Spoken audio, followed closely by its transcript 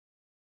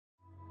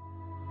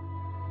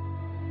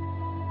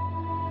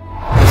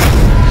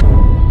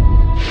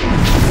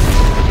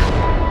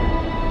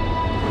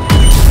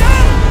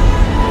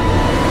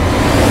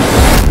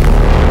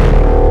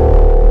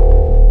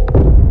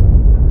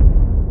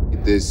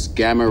This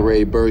gamma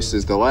ray burst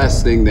is the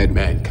last thing that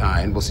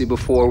mankind will see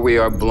before we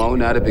are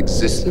blown out of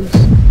existence.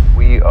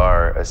 We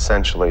are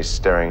essentially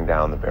staring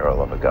down the barrel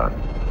of a gun.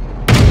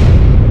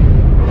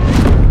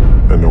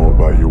 I know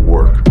about your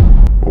work.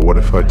 But what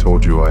if I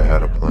told you I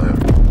had a plan?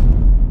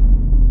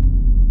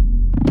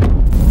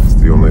 It's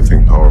the only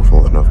thing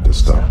powerful enough to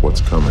stop what's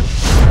coming.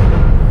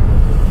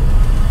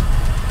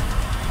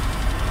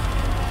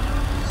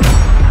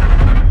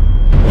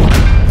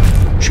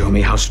 Show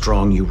me how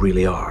strong you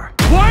really are.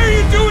 Why are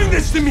you doing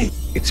this to me?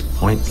 It's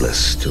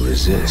pointless to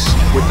resist.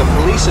 With the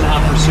police in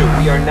hot pursuit,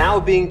 we are now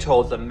being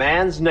told the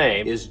man's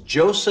name is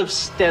Joseph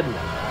Steadman.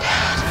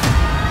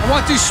 I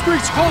want these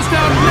streets closed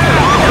down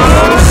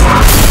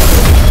now!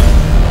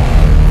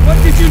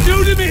 What did you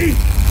do to me?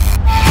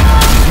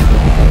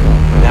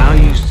 Now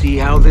you see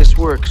how this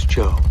works,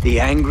 Joe.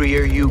 The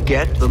angrier you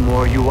get, the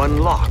more you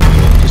unlock.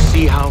 To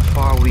see how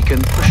far we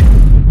can push it.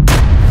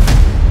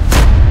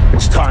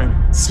 It's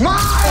time.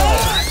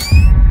 Smile!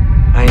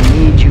 I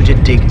need you to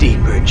dig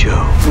deeper,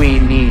 Joe. We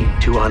need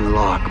to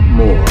unlock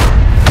more.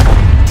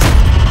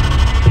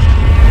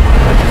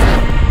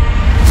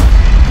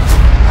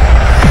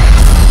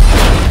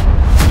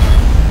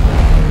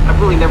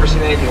 I've really never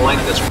seen anything like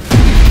this.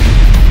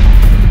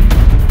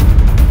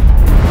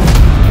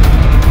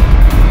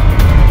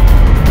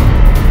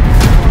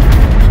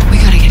 We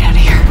gotta get out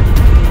of here.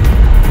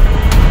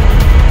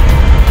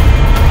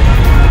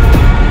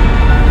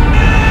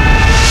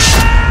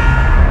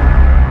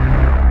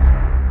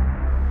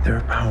 There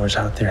are powers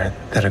out there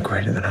that are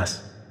greater than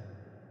us.